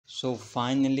So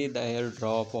finally the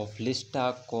airdrop of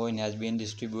Lista coin has been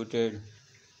distributed.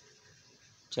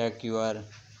 Check your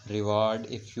reward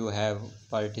if you have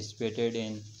participated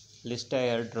in Lista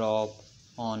airdrop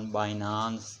on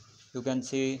Binance. You can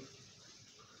see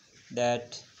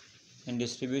that in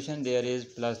distribution there is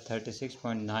plus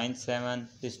 36.97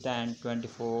 Lista and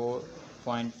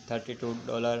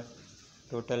 $24.32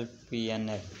 total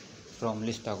PNL from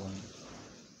Lista coin.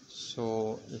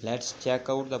 So let's check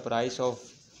out the price of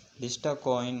Lista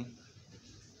coin.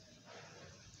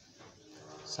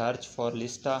 Search for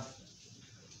Lista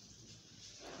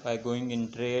by going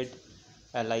in trade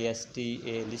LISTA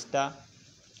Lista.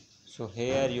 So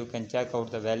here you can check out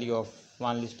the value of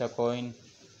one Lista coin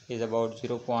is about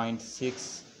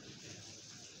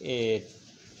 0.68.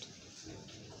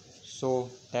 So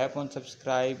tap on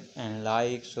subscribe and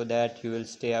like so that you will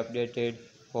stay updated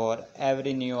for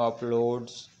every new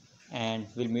uploads, and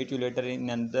we'll meet you later in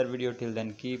another video. Till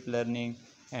then, keep learning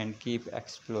and keep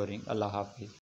exploring. Allah Hafiz.